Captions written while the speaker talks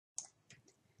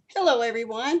Hello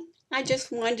everyone. I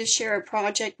just wanted to share a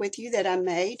project with you that I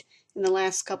made in the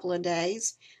last couple of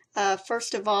days.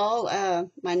 First of all,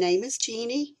 my name is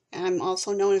Jeannie. I'm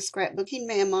also known as Scrapbooking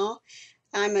Mamaw.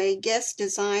 I'm a guest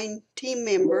design team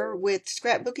member with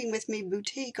Scrapbooking with Me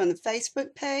Boutique on the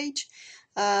Facebook page.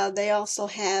 They also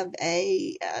have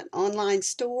an online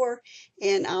store,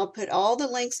 and I'll put all the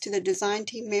links to the design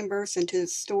team members and to the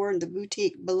store and the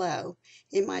boutique below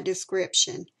in my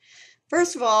description.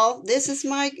 First of all, this is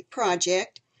my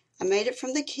project. I made it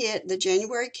from the kit, the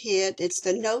January kit. It's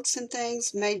the notes and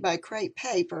things made by Crate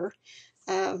Paper,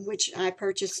 which I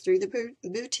purchased through the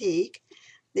boutique.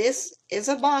 This is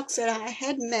a box that I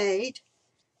had made.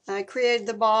 I created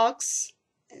the box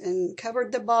and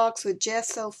covered the box with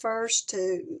gesso first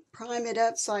to prime it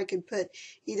up so I could put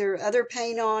either other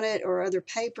paint on it or other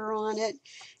paper on it.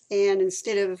 And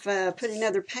instead of putting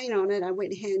other paint on it, I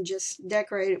went ahead and just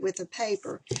decorated it with a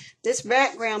paper. This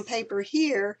background paper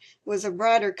here was a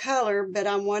brighter color, but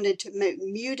I wanted to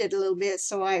mute it a little bit,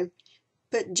 so I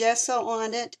put gesso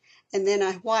on it, and then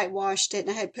I whitewashed it,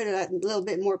 and I had put a little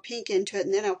bit more pink into it,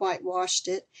 and then I whitewashed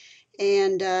it.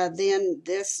 And then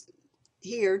this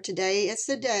here, today is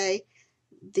the day.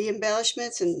 The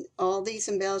embellishments and all these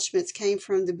embellishments came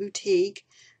from the boutique.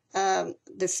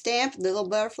 The stamp, the little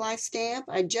butterfly stamp,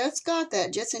 I just got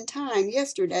that just in time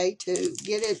yesterday to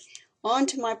get it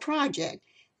onto my project.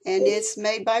 And it's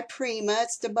made by Prima.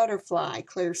 It's the butterfly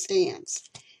clear stamps.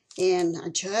 And I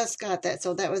just got that,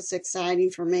 so that was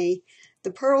exciting for me.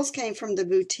 The pearls came from the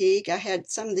boutique. I had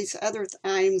some of these other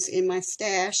items in my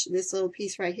stash. This little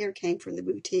piece right here came from the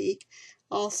boutique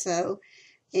also.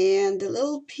 And the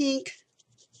little pink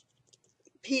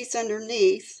piece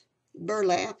underneath,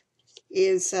 burlap,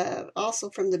 is also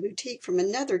from the boutique from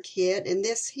another kit. And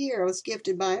this here was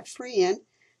gifted by a friend,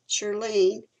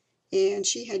 Charlene, and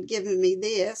she had given me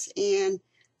this. And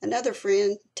another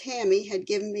friend, Tammy, had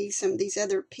given me some of these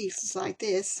other pieces like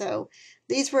this. So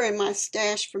these were in my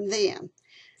stash from them.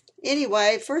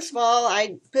 Anyway, first of all,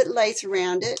 I put lace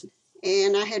around it,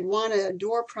 and I had won a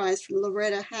door prize from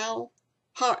Loretta Harwell,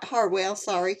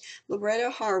 Loretta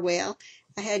Harwell.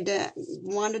 I had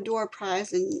won a door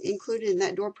prize, and included in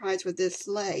that door prize with this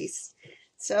lace.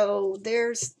 So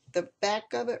there's the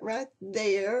back of it right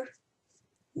there.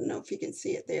 I don't know if you can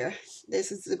see it there.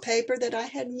 This is the paper that I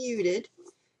had muted.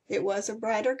 It was a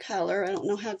brighter color. I don't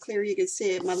know how clear you can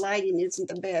see it. My lighting isn't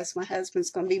the best. My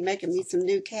husband's going to be making me some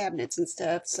new cabinets and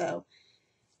stuff. So,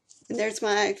 and there's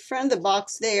my front of the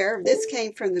box there. This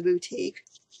came from the boutique.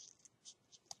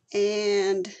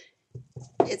 And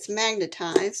it's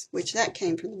magnetized, which that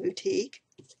came from the boutique.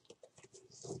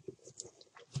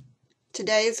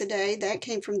 Today is the day. That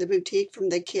came from the boutique, from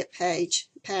the kit page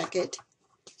packet.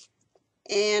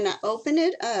 And I open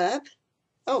it up.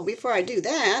 Oh, before I do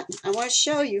that, I want to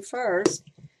show you first.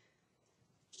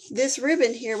 This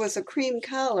ribbon here was a cream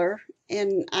color,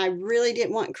 and I really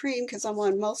didn't want cream because I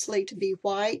wanted mostly to be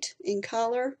white in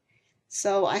color.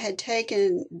 So I had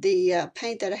taken the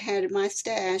paint that I had in my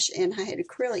stash, and I had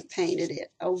acrylic painted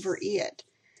it over it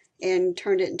and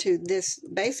turned it into this,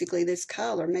 basically this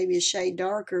color, maybe a shade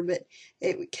darker, but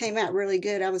it came out really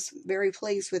good. I was very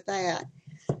pleased with that.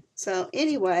 So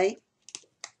anyway,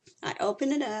 I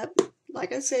open it up.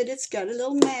 Like I said, it's got a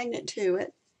little magnet to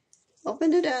it.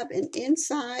 Open it up, and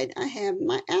inside I have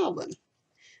my album.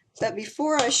 But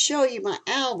before I show you my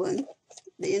album,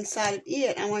 the inside of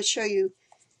it, I want to show you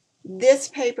this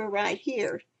paper right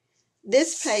here.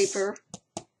 This paper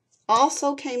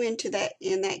also came in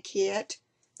that kit,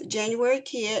 the January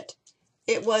kit.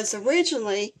 It was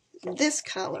originally this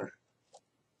color.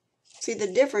 See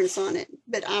the difference on it.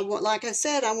 But like I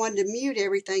said, I wanted to mute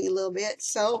everything a little bit.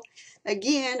 So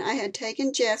again, I had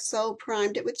taken gesso,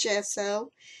 primed it with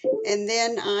gesso, and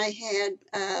then I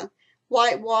had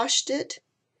whitewashed it,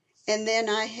 and then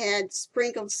I had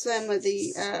sprinkled some of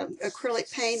the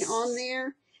acrylic paint on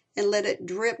there and let it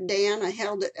drip down. I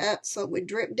held it up so it would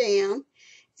drip down,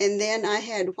 and then I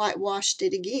had whitewashed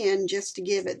it again just to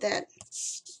give it that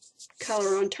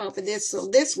color on top of this so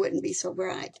this wouldn't be so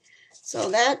bright.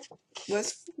 So that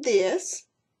was this,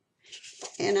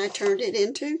 and I turned it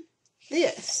into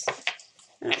this.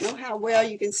 I don't know how well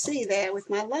you can see that with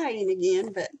my lighting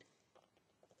again, but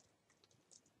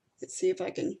let's see if I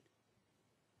can.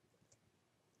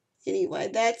 Anyway,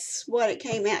 that's what it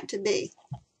came out to be.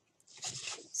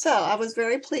 So I was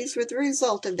very pleased with the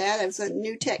result of that. It was a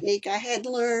new technique I had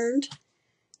learned.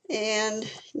 And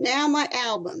now my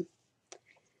album.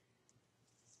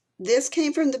 This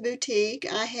came from the boutique.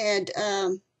 I had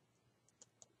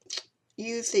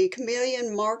used the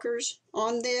chameleon markers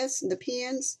on this, the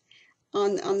pens,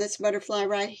 on this butterfly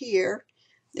right here.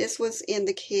 This was in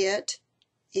the kit.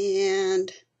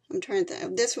 And I'm trying to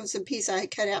think. This was a piece I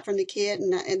had cut out from the kit,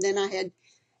 and then I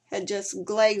had just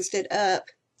glazed it up.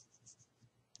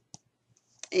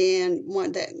 And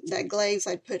that glaze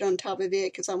I put on top of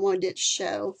it because I wanted it to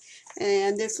show.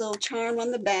 And this little charm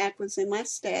on the back was in my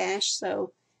stash,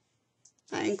 so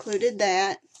I included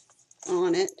that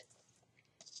on it.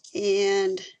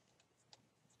 And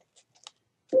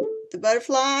the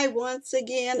butterfly, once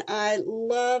again, I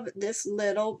love this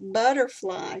little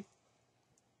butterfly.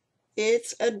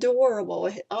 It's adorable.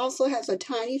 It also has a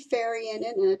tiny fairy in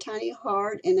it and a tiny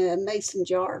heart and a mason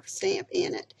jar stamp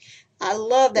in it. I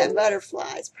love that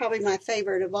butterfly. It's probably my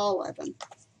favorite of all of them.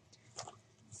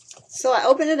 So I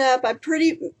opened it up. I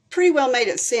pretty well made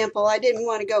it simple. I didn't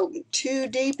want to go too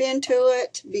deep into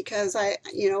it because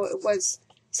it was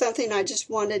something I just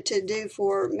wanted to do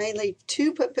for mainly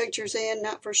to put pictures in,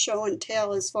 not for show and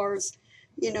tell as far as,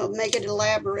 make it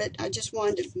elaborate. I just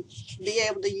wanted to be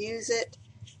able to use it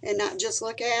and not just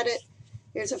look at it.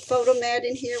 There's a photo mat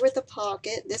in here with a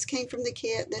pocket. This came from the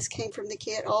kit. This came from the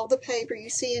kit. All the paper you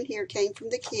see in here came from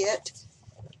the kit.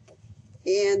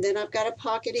 And then I've got a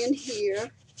pocket in here.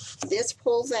 This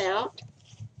pulls out.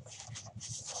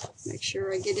 Make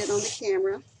sure I get it on the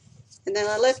camera. And then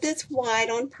I left this white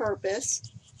on purpose.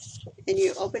 And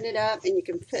you open it up and you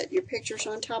can put your pictures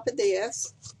on top of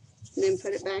this. And then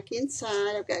put it back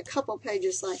inside. I've got a couple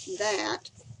pages like that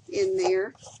in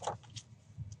there.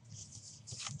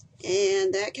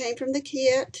 And that came from the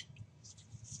kit.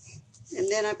 And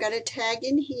then I've got a tag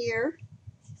in here.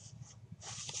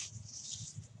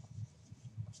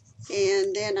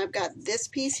 And then I've got this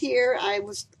piece here. I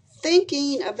was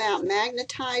thinking about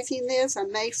magnetizing this. I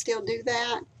may still do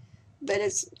that, but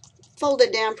it's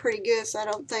folded down pretty good, so I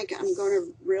don't think I'm going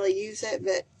to really use it,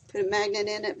 but put a magnet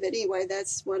in it. But anyway,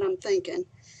 that's what I'm thinking.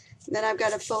 And then I've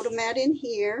got a photo mat in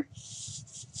here.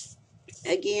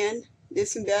 Again,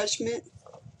 this embellishment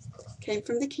came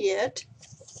from the kit.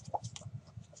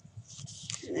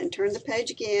 And then turn the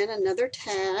page again, another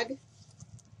tag.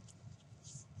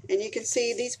 And you can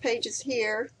see these pages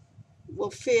here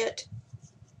will fit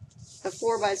a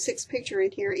 4x6 picture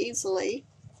in here easily.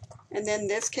 And then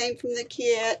this came from the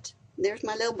kit. There's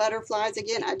my little butterflies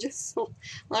again.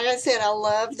 Like I said, I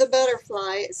love the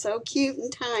butterfly. It's so cute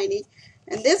and tiny.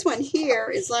 And this one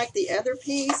here is like the other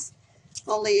piece,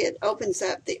 only it opens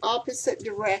up the opposite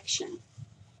direction.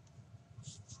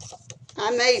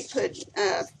 I may put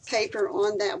paper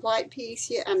on that white piece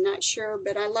yet. I'm not sure,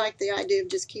 but I like the idea of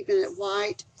just keeping it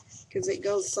white because it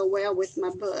goes so well with my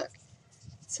book.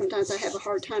 Sometimes I have a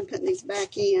hard time putting these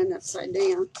back in upside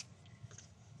down.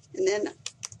 And then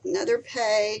another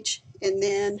page, and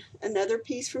then another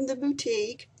piece from the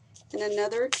boutique, and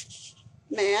another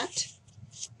mat.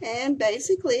 And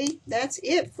basically, that's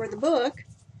it for the book.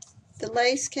 The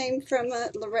lace came from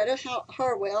Loretta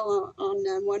Harwell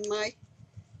on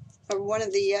one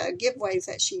of the giveaways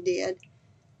that she did.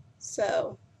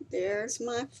 So there's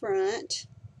my front.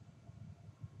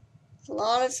 A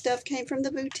lot of stuff came from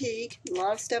the boutique. A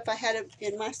lot of stuff I had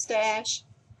in my stash.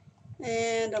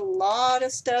 And a lot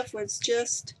of stuff was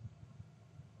just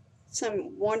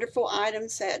some wonderful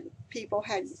items that people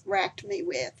had racked me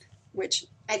with, which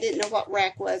I didn't know what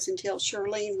rack was until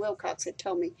Shirlene Wilcox had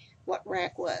told me what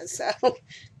rack was. So,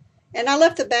 and I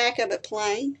left the back of it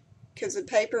plain because the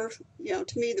paper,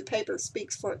 to me the paper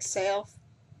speaks for itself.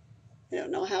 I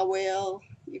don't know how well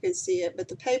you can see it, but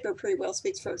the paper pretty well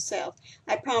speaks for itself.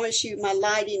 I promise you my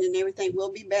lighting and everything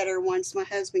will be better once my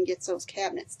husband gets those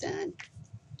cabinets done.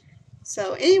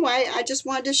 So anyway, I just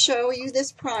wanted to show you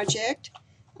this project.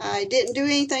 I didn't do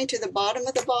anything to the bottom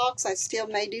of the box. I still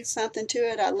may do something to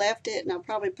it. I left it, and I'll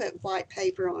probably put white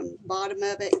paper on the bottom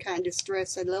of it and kind of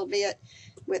distress it a little bit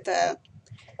with a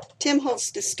Tim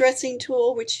Holtz distressing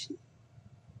tool, which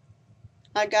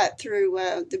I got through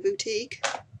the boutique.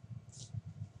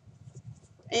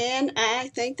 And I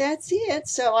think that's it.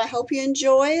 So I hope you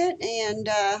enjoy it, and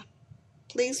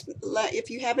please, if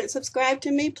you haven't subscribed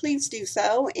to me, please do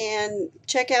so, and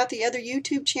check out the other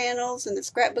YouTube channels and the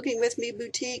Scrapbooking With Me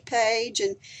boutique page,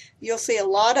 and you'll see a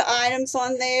lot of items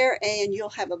on there, and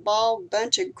you'll have a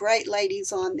bunch of great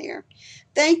ladies on there.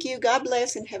 Thank you. God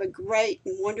bless, and have a great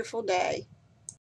and wonderful day.